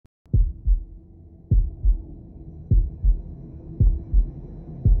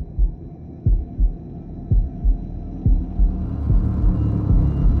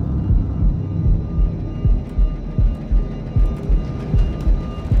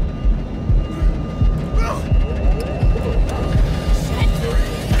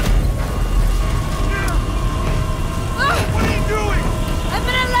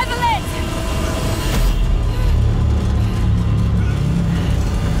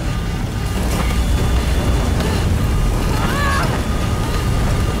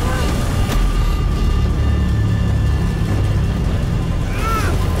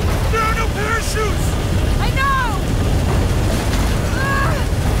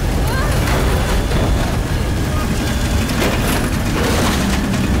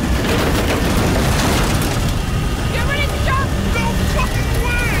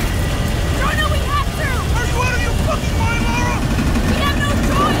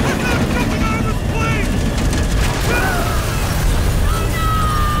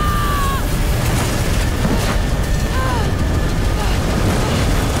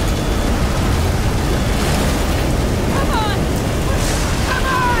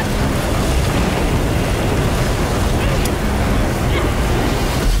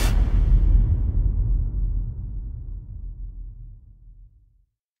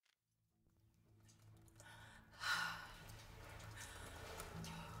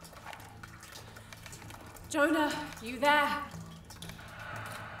Jonah, you there?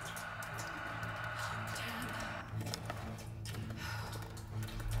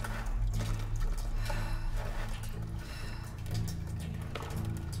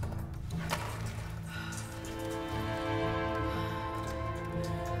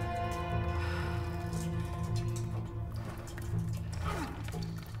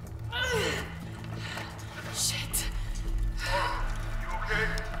 Shit. You okay?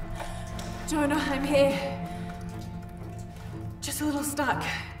 Jonah, I'm here. Just a little stuck.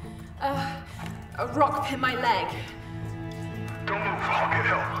 A rock hit my leg. Don't move, I'll get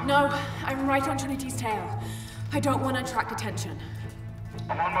help. No, I'm right on Trinity's tail. I don't want to attract attention.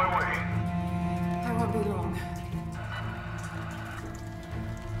 I'm on my way. I won't be long.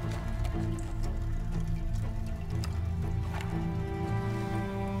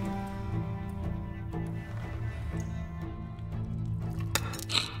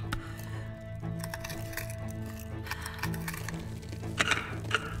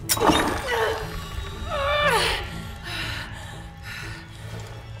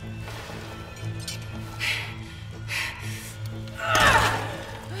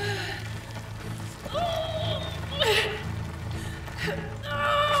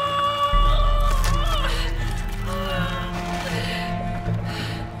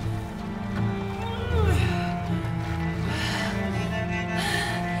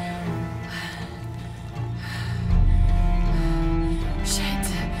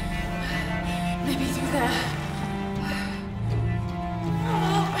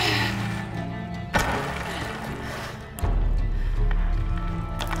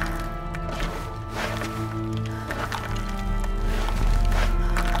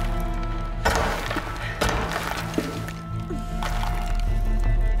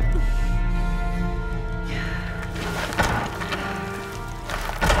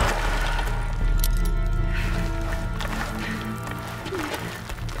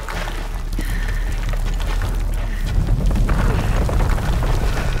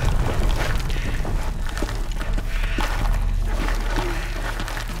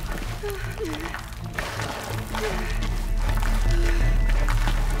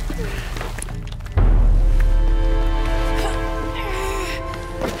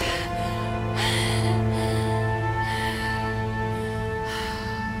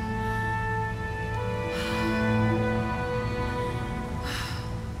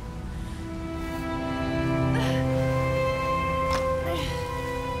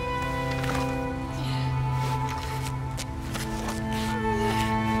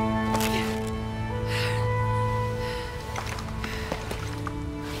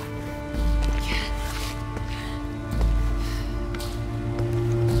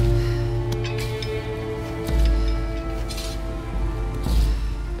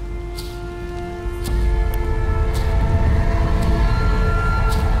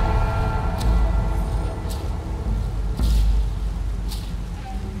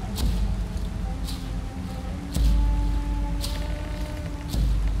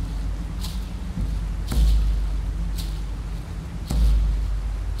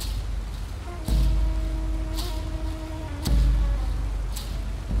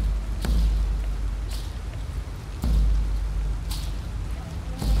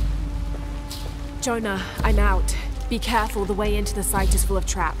 Jonah, I'm out. Be careful, the way into the site is full of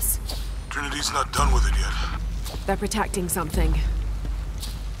traps. Trinity's not done with it yet. They're protecting something.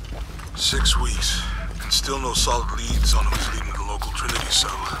 6 weeks, and still no solid leads on who's leading the local Trinity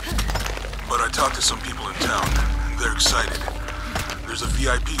cell. But I talked to some people in town, and they're excited. There's a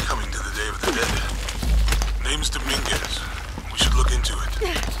VIP coming to the Day of the Dead. Name's Dominguez. We should look into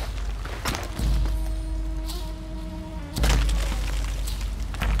it.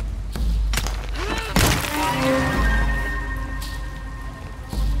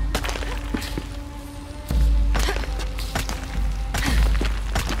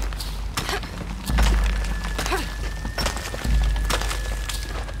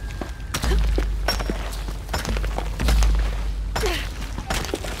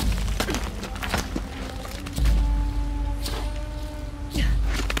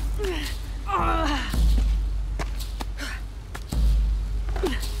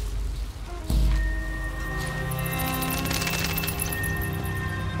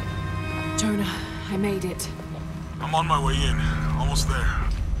 Jonah, I made it. I'm on my way in. Almost there.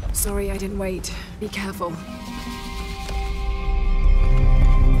 Sorry I didn't wait. Be careful.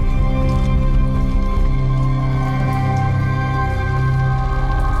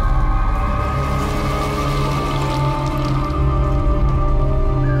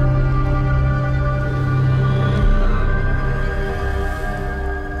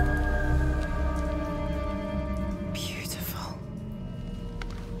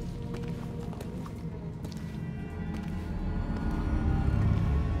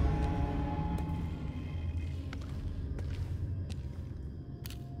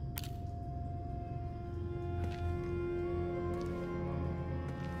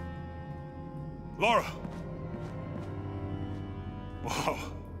 Lara! Wow.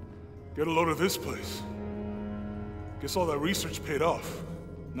 Get a load of this place. Guess all that research paid off.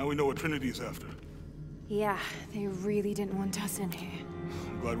 Now we know what Trinity is after. Yeah, they really didn't want us in here.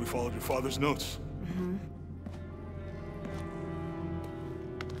 I'm glad we followed your father's notes. Mm-hmm.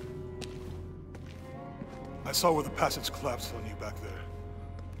 I saw where the passage collapsed on you back there.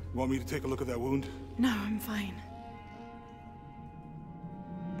 You want me to take a look at that wound? No, I'm fine.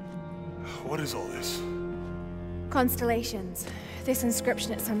 What is all this? Constellations. This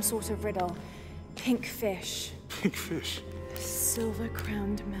inscription is some sort of riddle. Pink fish. Pink fish?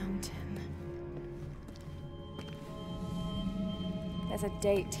 Silver-crowned mountain. There's a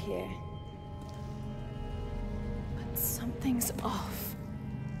date here. But something's off.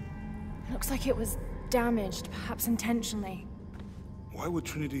 It looks like it was damaged, perhaps intentionally. Why would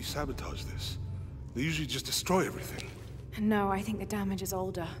Trinity sabotage this? They usually just destroy everything. No, I think the damage is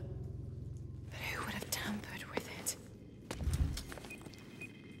older. But who would have tampered with it?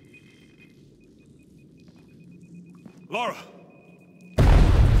 Lara!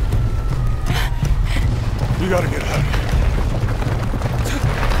 We gotta get out of here.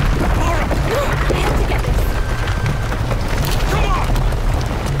 Lara! I have to get this. Come on!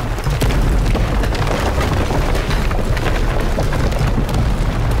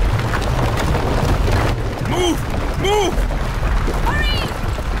 Move! Move! Hurry!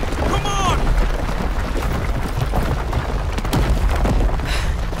 Come on!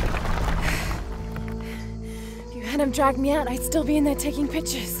 If you hadn't dragged me out, I'd still be in there taking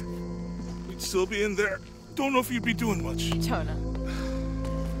pictures. We'd still be in there. Don't know if you'd be doing much. Don't know.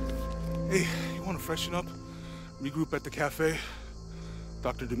 Hey, you want to freshen up? Regroup at the cafe?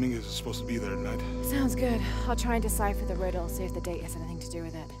 Dr. Dominguez is supposed to be there tonight. Sounds good. I'll try and decipher the riddle, see if the date has anything to do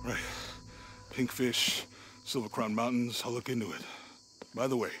with it. Right. Pink fish, Silver Crown Mountains, I'll look into it. By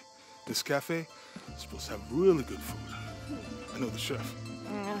the way, this cafe is supposed to have really good food. I know the chef.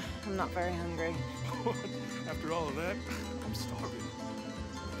 I'm not very hungry. After all of that, I'm starving.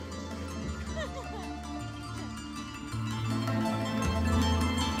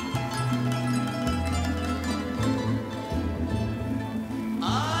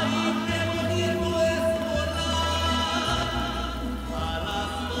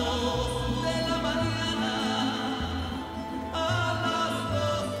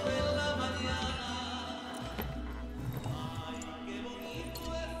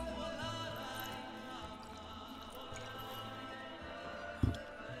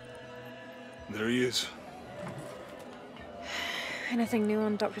 There he is. Anything new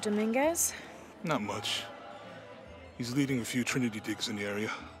on Dr. Dominguez? Not much. He's leading a few Trinity digs in the area.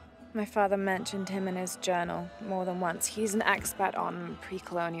 My father mentioned him in his journal more than once. He's an expert on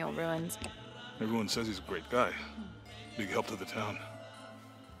pre-colonial ruins. Everyone says he's a great guy. Big help to the town.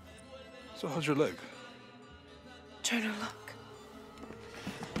 So how's your leg? Jonah, look.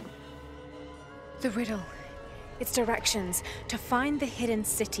 The riddle. Its directions. To find the hidden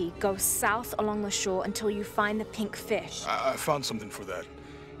city, go south along the shore until you find the pink fish. I found something for that.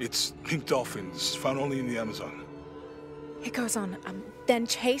 It's pink dolphins, found only in the Amazon. It goes on. Then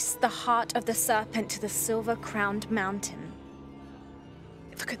chase the heart of the serpent to the silver-crowned mountain.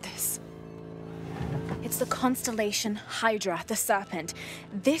 Look at this. It's the constellation Hydra, the serpent.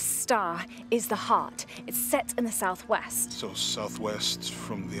 This star is the heart. It's set in the southwest. So southwest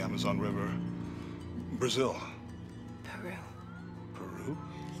from the Amazon River. Brazil. Peru. Peru?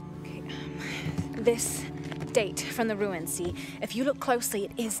 Okay, this date from the ruins, see? If you look closely,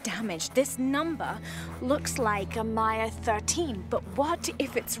 it is damaged. This number looks like a Maya 13, but what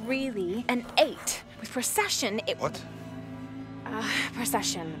if it's really an 8? With precession, it... What?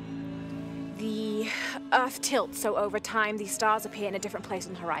 Precession. The Earth tilts, so over time, these stars appear in a different place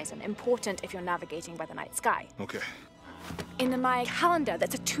on the horizon. Important if you're navigating by the night sky. Okay. In the Maya calendar,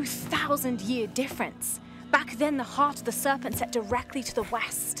 that's a 2,000-year difference. Back then, the heart of the serpent set directly to the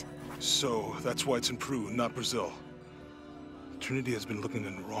west. So that's why it's in Peru, not Brazil. Trinity has been looking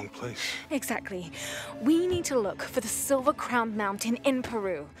in the wrong place. Exactly. We need to look for the silver-crowned mountain in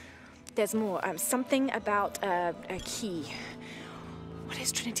Peru. There's more. Something about a key. What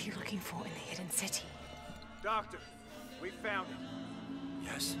is Trinity looking for in the hidden city? Doctor, we found it.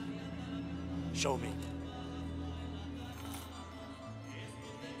 Yes. Show me.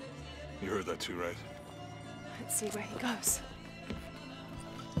 You heard that too, right? Let's see where he goes.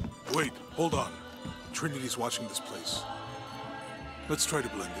 Wait, hold on. Trinity's watching this place. Let's try to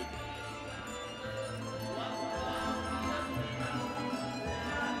blend in.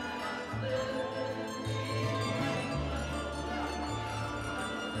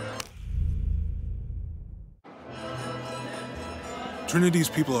 Trinity's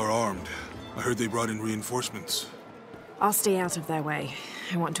people are armed. I heard they brought in reinforcements. I'll stay out of their way.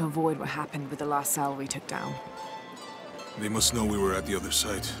 I want to avoid what happened with the last cell we took down. They must know we were at the other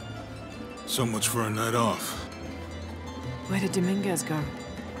site. So much for a night off. Where did Dominguez go?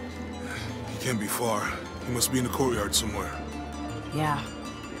 He can't be far. He must be in the courtyard somewhere. Yeah.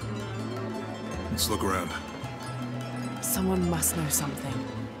 Let's look around. Someone must know something.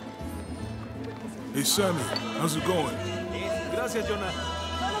 Hey, Sammy, how's it going? Gracias, Jonah.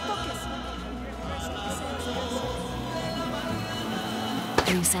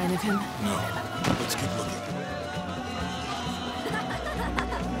 Any sign of him? No. Let's keep looking.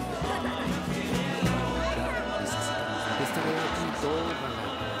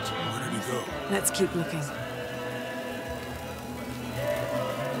 Where did he go? Let's keep looking.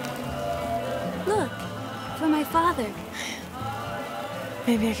 Look, for my father.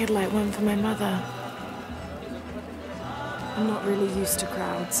 Maybe I could light one for my mother. I'm not really used to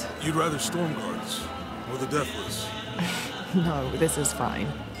crowds. You'd rather storm guards or the deathless? No, this is fine.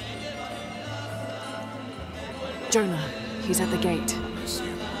 Jonah, he's at the gate. I see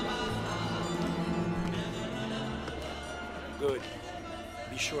him. Good.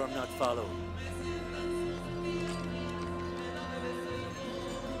 Be sure I'm not followed.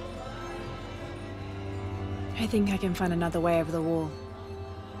 I think I can find another way over the wall.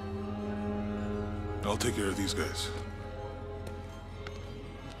 I'll take care of these guys.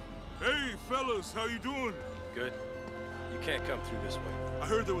 Hey, fellas, how you doing? Good. You can't come through this way. I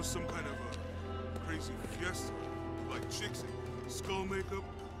heard there was some kind of a crazy fiesta, like chicks and skull makeup.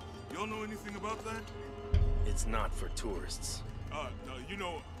 Y'all know anything about that? It's not for tourists. No, you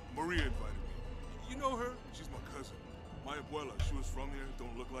know, Maria invited me. You know her? She's my cousin. My abuela, she was from here,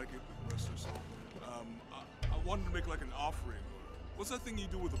 don't look like it, but rest her soul. I wanted to make like an offering. What's that thing you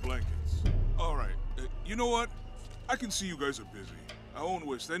do with the blankets? All right, you know what? I can see you guys are busy. I won't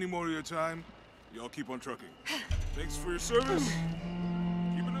waste any more of your time. Y'all keep on trucking. Thanks for your service.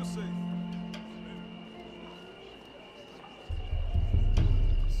 Keeping us safe.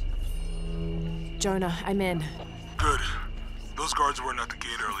 Jonah, I'm in. Good. Those guards weren't at the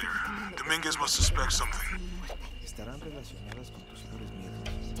gate earlier. Dominguez must suspect something.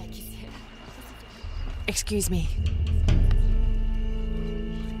 Excuse me.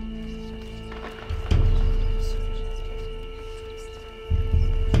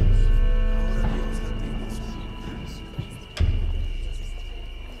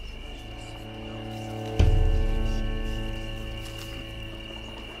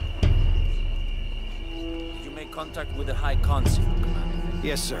 Contact with the High Consul, Commander.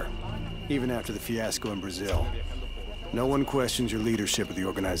 Yes, sir. Even after the fiasco in Brazil. No one questions your leadership of the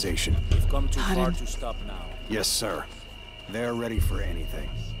organization. We've come too far Pardon. to stop now. Yes, sir. They're ready for anything.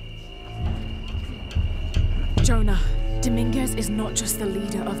 Jonah, Dominguez is not just the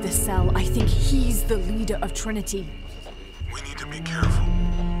leader of the cell. I think he's the leader of Trinity. We need to be careful.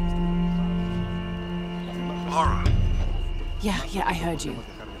 Laura. Yeah, I heard you.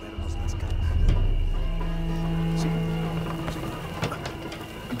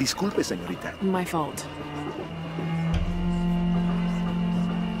 Disculpe, señorita. My fault.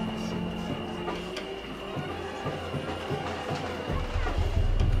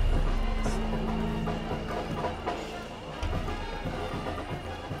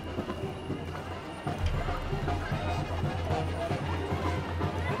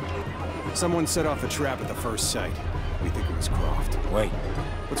 Someone set off a trap at the first site. We think it was Croft. Wait.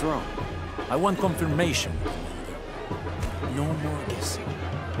 What's wrong? I want confirmation. No more guessing.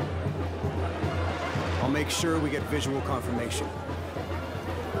 I'll make sure we get visual confirmation.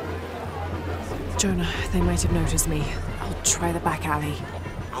 Jonah, they might have noticed me. I'll try the back alley.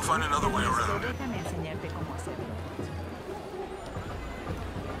 I'll find another way around.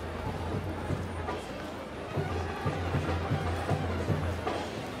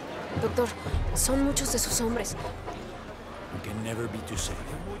 Doctor, son muchos de sus hombres. You can never be too safe.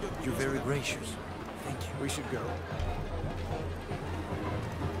 You're very gracious. Thank you. We should go.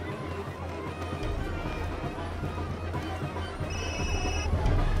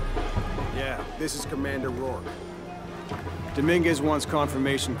 Yeah, this is Commander Rourke. Dominguez wants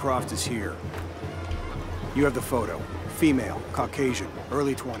confirmation Croft is here. You have the photo. Female, Caucasian,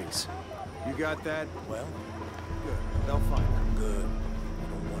 early 20s. You got that? Well, Good. They'll find her. good. I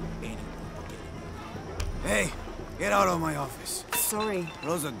don't want anyone to get Hey, get out of my office. Sorry.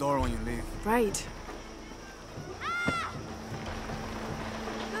 Close the door when you leave. Right.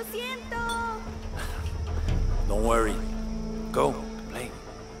 ¡Lo siento! Don't worry. Go. Play.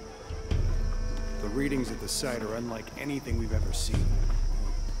 The readings at the site are unlike anything we've ever seen.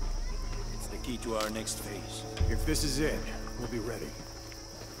 It's the key to our next phase. If this is it, we'll be ready.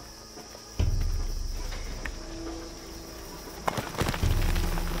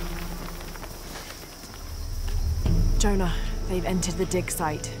 Jonah, they've entered the dig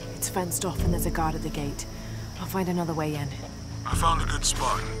site. It's fenced off and there's a guard at the gate. I'll find another way in. I found a good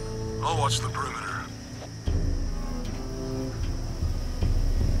spot. I'll watch the perimeter.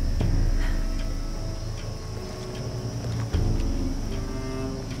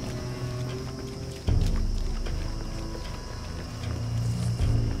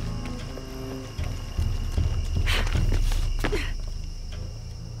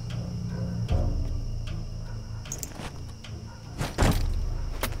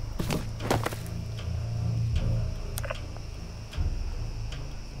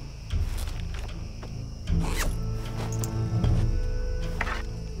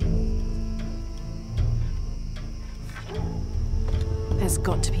 There's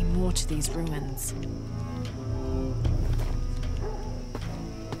got to be more to these ruins.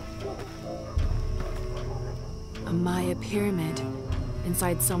 A Maya pyramid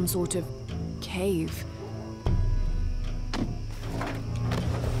inside some sort of cave.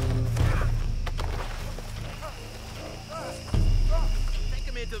 Take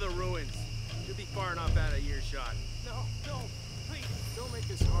him into the ruins. Should be far enough out of earshot. No, please, don't make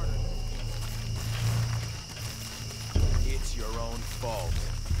this harder. It's your own fault.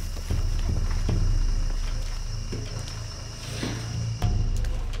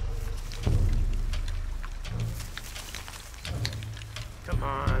 Come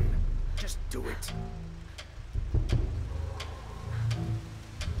on, just do it.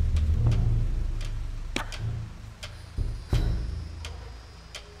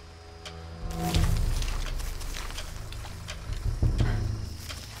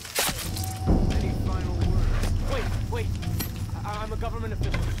 I'm a government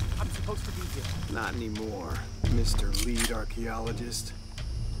official. I'm supposed to be here. Not anymore, Mr. Lead Archaeologist.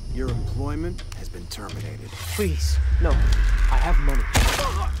 Your employment has been terminated. Please, no. I have money.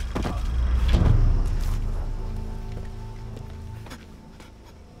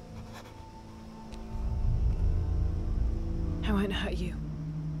 I won't hurt you.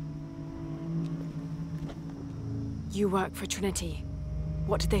 You work for Trinity.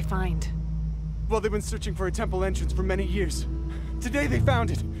 What did they find? Well, they've been searching for a temple entrance for many years. Today they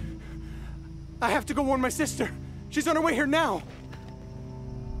found it. I have to go warn my sister. She's on her way here now.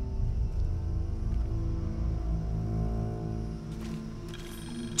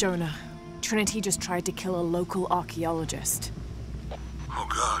 Jonah, Trinity just tried to kill a local archaeologist. Oh,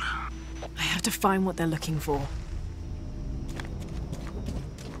 God. I have to find what they're looking for.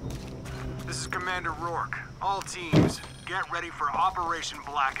 This is Commander Rourke. All teams, get ready for Operation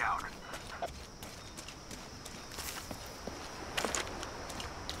Blackout.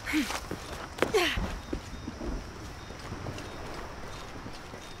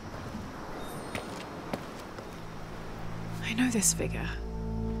 I know this figure.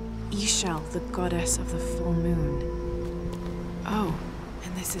 Ishel, the goddess of the full moon. Oh,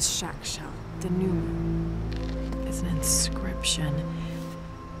 and this is Shakshal, the new moon. There's an inscription.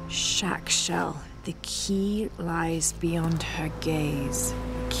 Shakshal, the key lies beyond her gaze.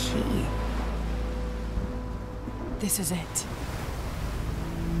 The key. This is it.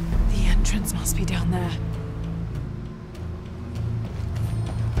 The entrance must be down there.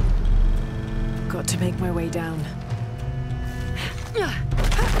 Got to make my way down.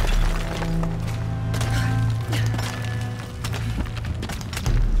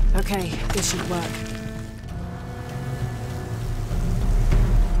 Okay, this should work.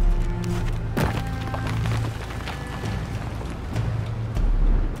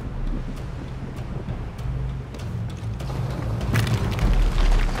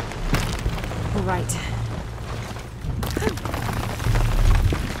 All right.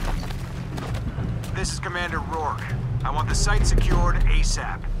 This is Commander Rourke. I want the site secured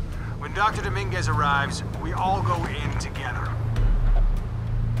ASAP. When Dr. Dominguez arrives, we all go in together.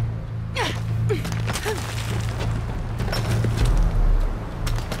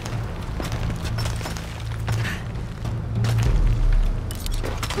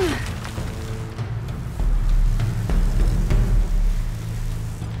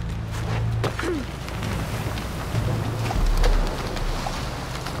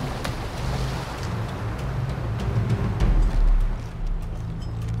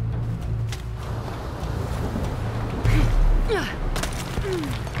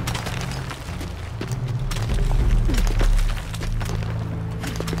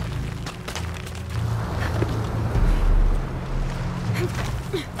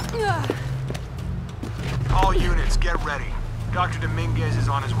 All units, get ready. Dr. Dominguez is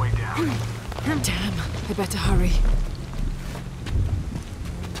on his way down. Damn, I better hurry.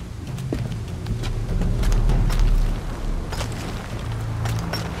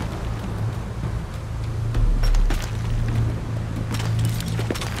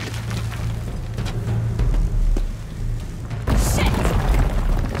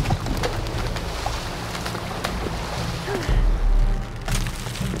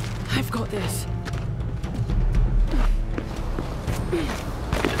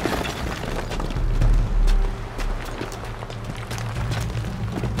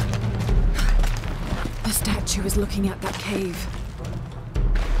 she was looking at that cave.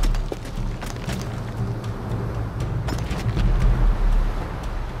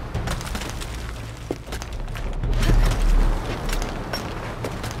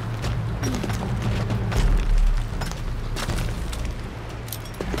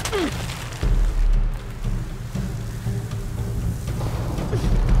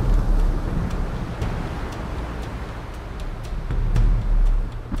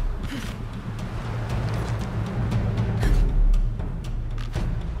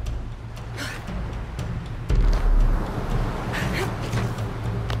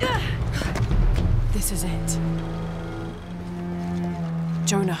 This is it.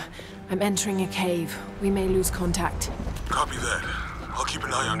 Jonah, I'm entering a cave. We may lose contact. Copy that. I'll keep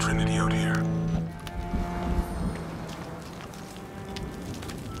an eye on Trinity out here.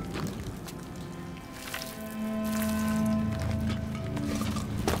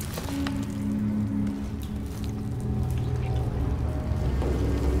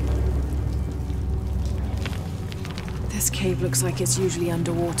 This cave looks like it's usually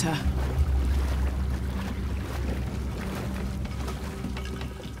underwater.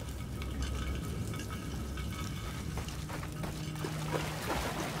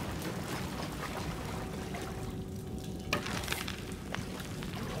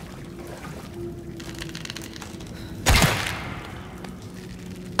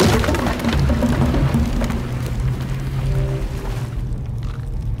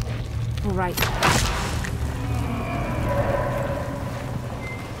 All right.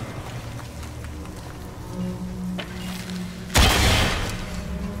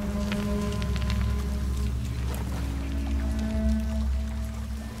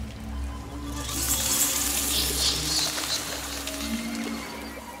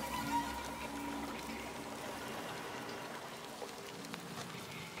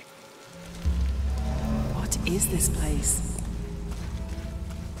 What is this place?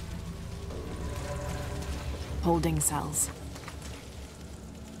 Holding cells.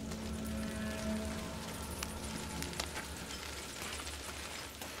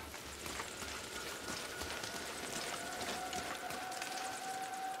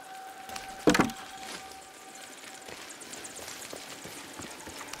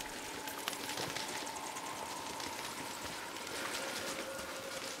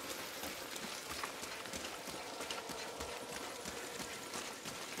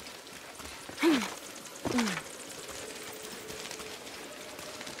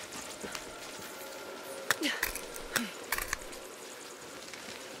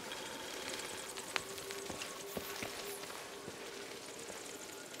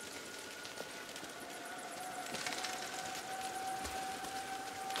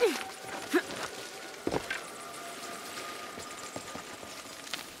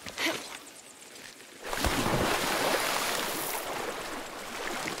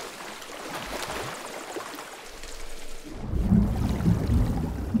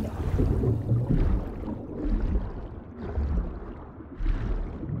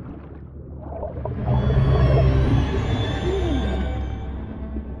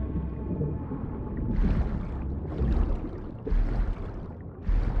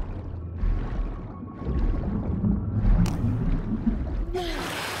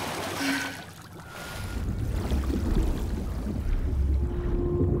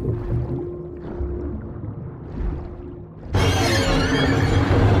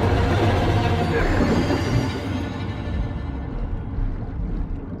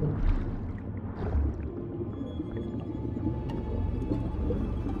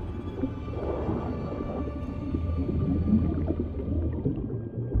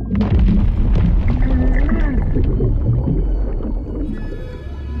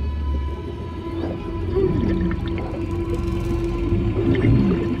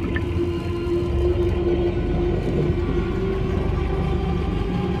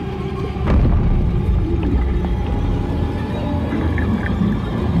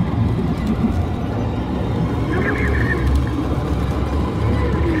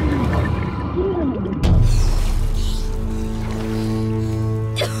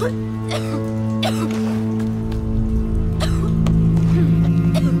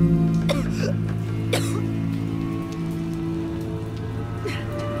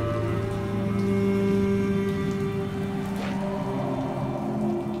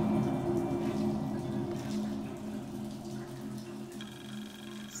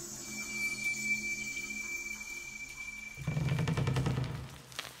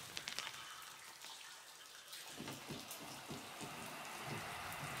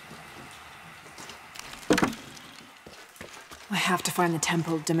 I have to find the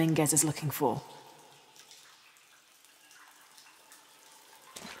temple Dominguez is looking for.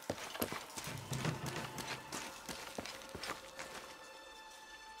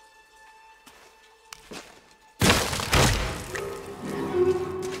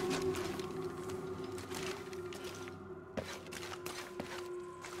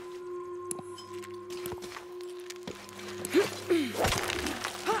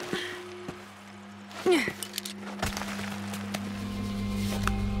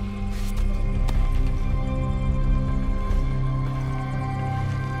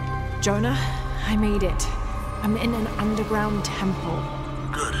 Jonah, I made it. I'm in an underground temple.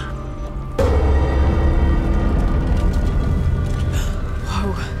 Good.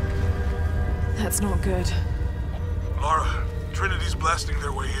 Whoa. That's not good. Lara, Trinity's blasting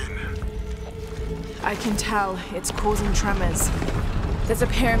their way in. I can tell. It's causing tremors. There's a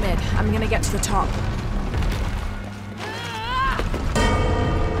pyramid. I'm gonna get to the top.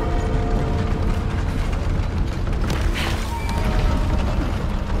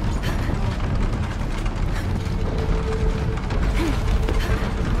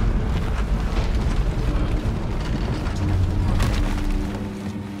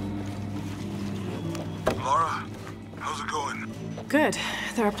 Lara, how's it going? Good.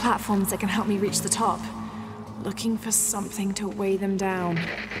 There are platforms that can help me reach the top. Looking for something to weigh them down.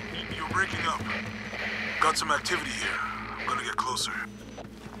 You're breaking up. Got some activity here. I'm gonna get closer.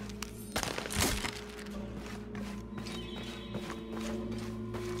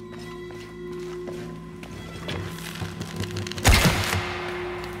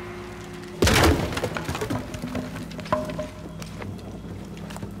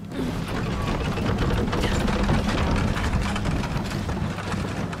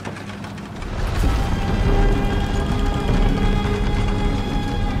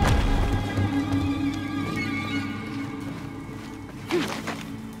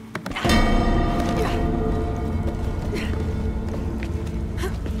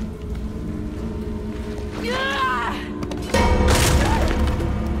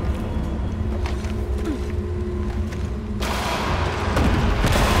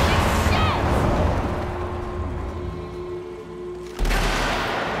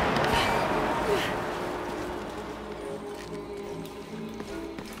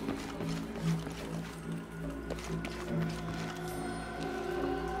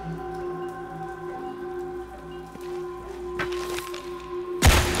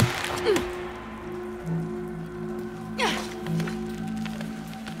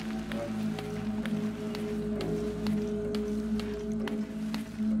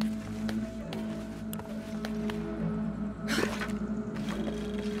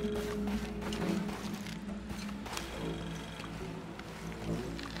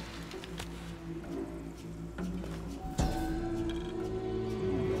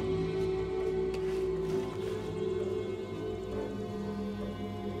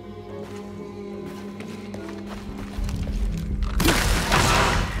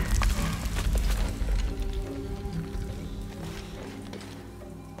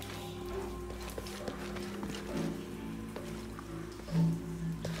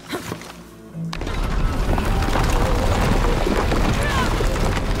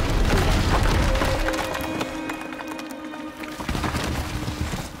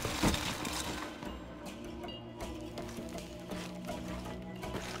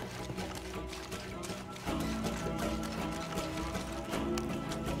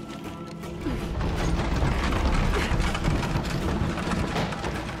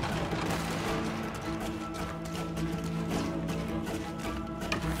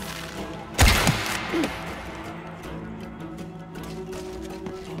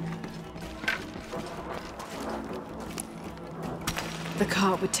 The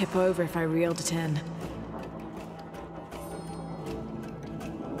cart would tip over if I reeled it in.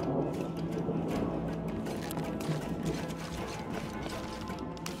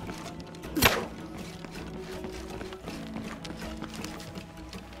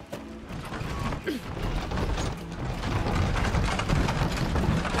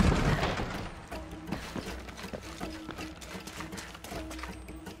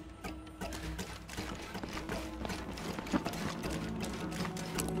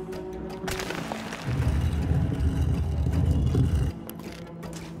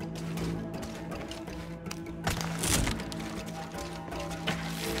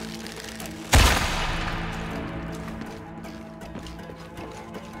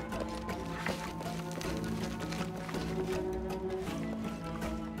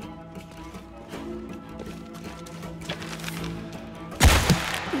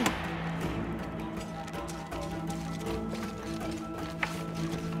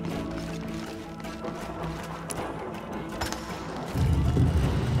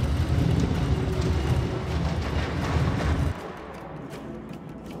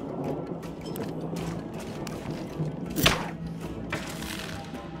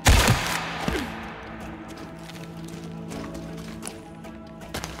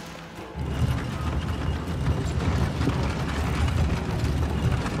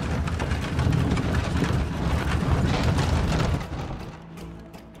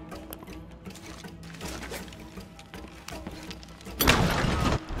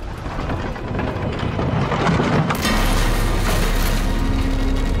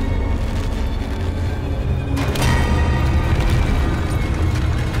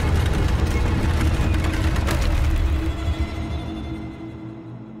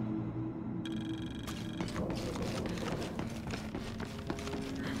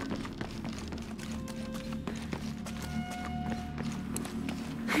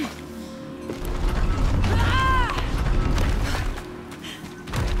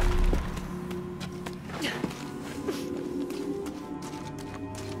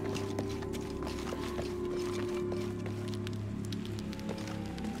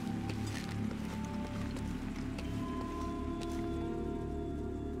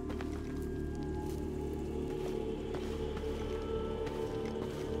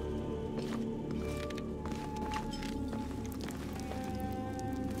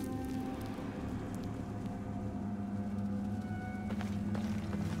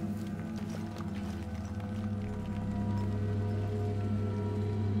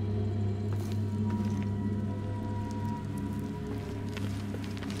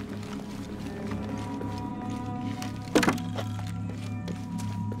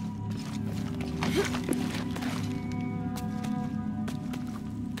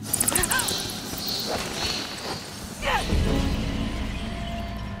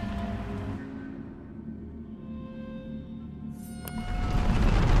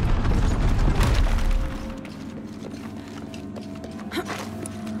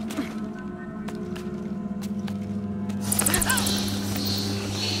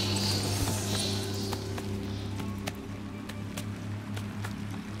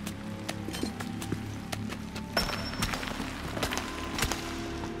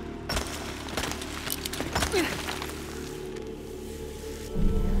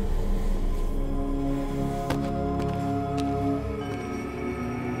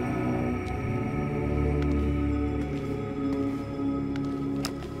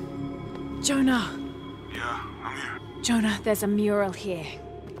 Jonah! Yeah, I'm here. Jonah, there's a mural here.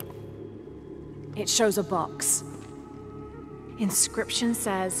 It shows a box. Inscription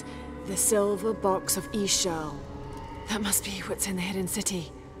says, "The Silver Box of Ix Chel." That must be what's in the Hidden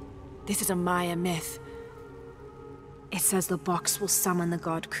City. This is a Maya myth. It says the box will summon the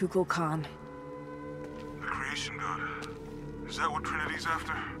god Kukulkan. The creation god. Is that what Trinity's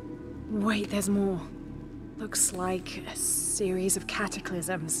after? Wait, there's more. Looks like a series of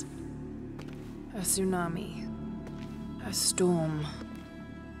cataclysms. A tsunami. A storm.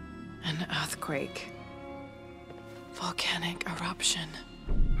 An earthquake. Volcanic eruption.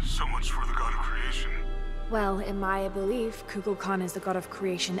 So much for the god of creation. Well, in Maya belief, Kukulkan is the god of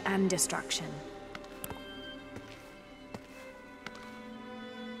creation and destruction.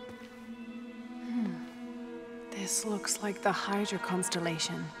 This looks like the Hydra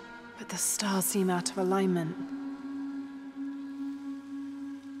constellation, but the stars seem out of alignment.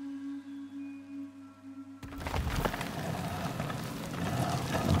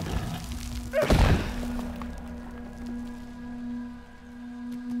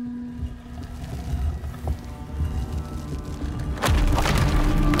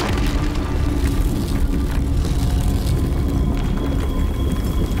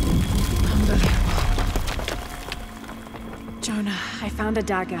 I found a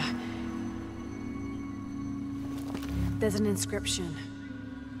dagger. There's an inscription.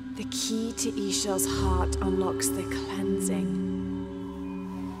 The key to Ix Chel's heart unlocks the cleansing.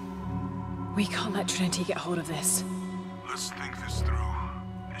 We can't let Trinity get hold of this. Let's think this through.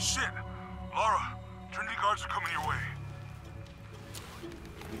 Hey, shit! Lara, Trinity guards are coming your way.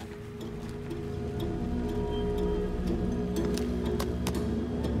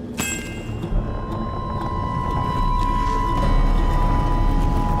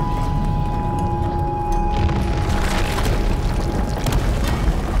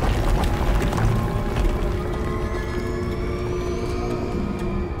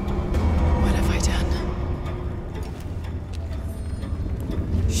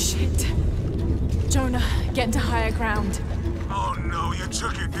 Get into higher ground. Oh no, you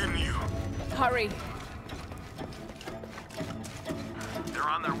took it, didn't you? Hurry. They're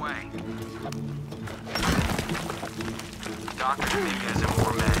on their way. Dr. Dominguez and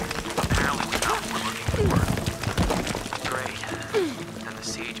more men. Apparently we know what we're looking for. Great. Then the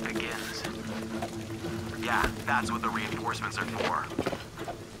siege begins. Yeah, that's what the reinforcements are for.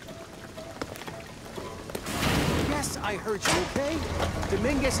 Yes, I heard you, okay?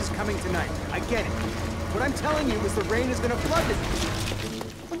 Dominguez is coming tonight. I get it. What I'm telling you is the rain is gonna flood this.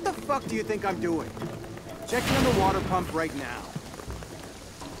 What the fuck do you think I'm doing? Checking on the water pump right now.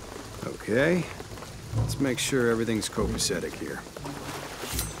 Okay. Let's make sure everything's copacetic here.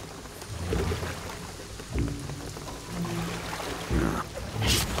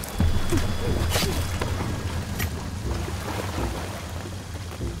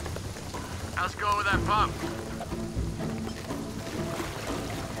 Let's go with that pump.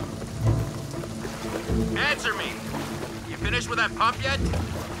 Answer me! You finished with that pump yet?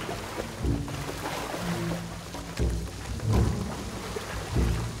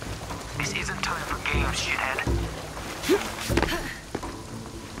 This isn't time for games, shithead.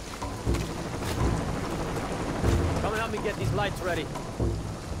 Come and help me get these lights ready.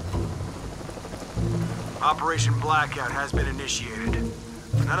 Operation Blackout has been initiated.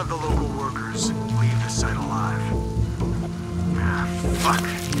 None of the local workers leave the site alive. Ah, fuck.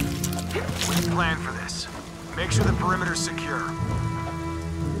 What's the plan for this? Make sure the perimeter's secure.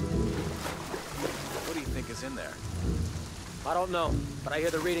 What do you think is in there? I don't know, but I hear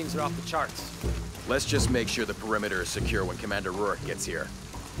the readings are off the charts. Let's just make sure the perimeter is secure when Commander Rourke gets here.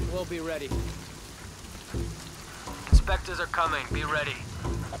 We'll be ready. Inspectors are coming. Be ready.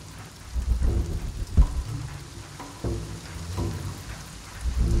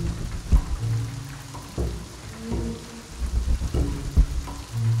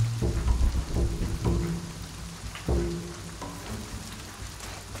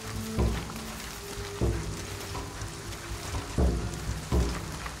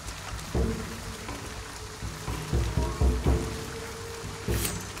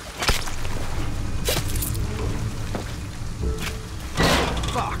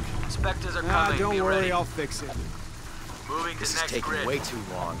 Inspectors are coming. Don't Be worry, ready. I'll fix it. Moving to This is next taking grid. way too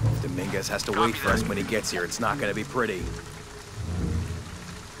long. If Dominguez has to Copy wait for us that. when he gets here, it's not gonna be pretty.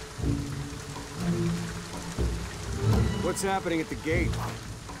 What's happening at the gate?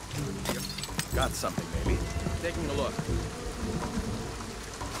 Got something, maybe. Taking a look.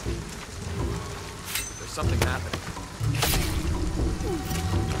 There's something happening.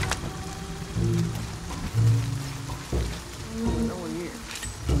 No one here.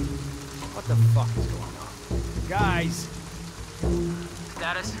 the fuck is going on? Guys!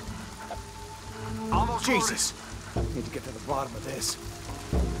 Status? Almost Jesus! Need to get to the bottom of this.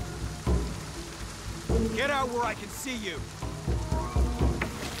 Get out where I can see you!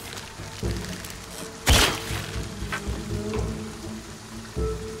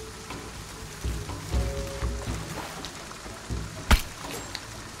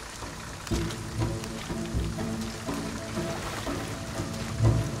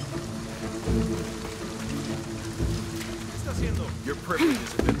 Your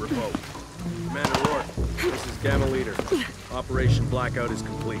privileges have been revoked. Commander Rourke, this is Gamma Leader. Operation Blackout is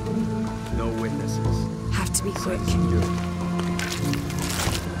complete. No witnesses. Have to be quick.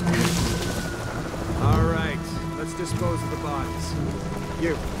 All right, let's dispose of the bodies.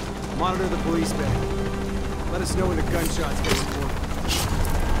 You, monitor the police van. Let us know when the gunshots get supported.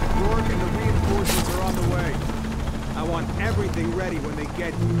 Rourke and the reinforcements are on the way. I want everything ready when they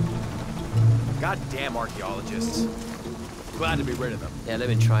get here. Goddamn archaeologists. Glad to be rid of them. Yeah, they've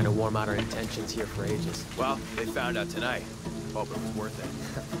been trying to warm out our intentions here for ages. Well, they found out tonight. Hope it was worth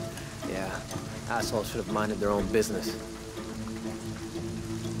it. Yeah, assholes should have minded their own business.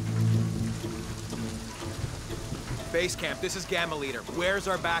 Base camp, this is Gamma Leader. Where's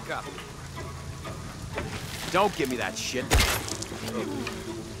our backup? Don't give me that shit.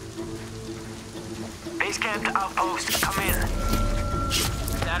 Base camp to outpost. Come in.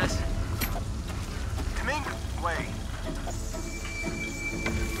 Status? Hemingway.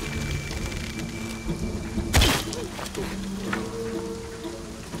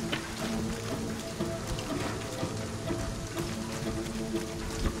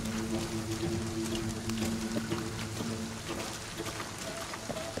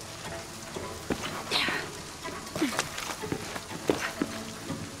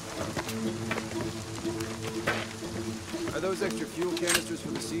 Are those extra fuel canisters for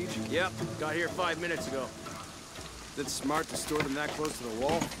the siege? Yep, got here 5 minutes ago. Is it smart to store them that close to the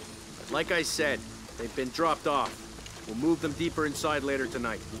wall? Like I said, they've been dropped off. We'll move them deeper inside later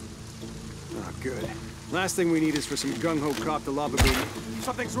tonight. Oh, good. Last thing we need is for some gung-ho cop to lob a boot.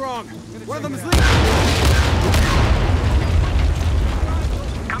 Something's wrong! One of them is leaking!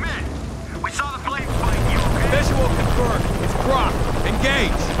 Come in. We saw the flame spike. You okay? Visual confirmed. It's Croc.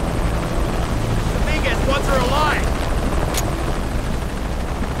 Engage! Dominguez wants her alive!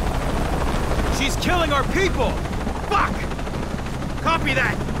 She's killing our people! Fuck! Copy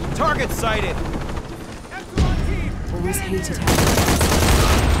that! Target sighted! Always hated her.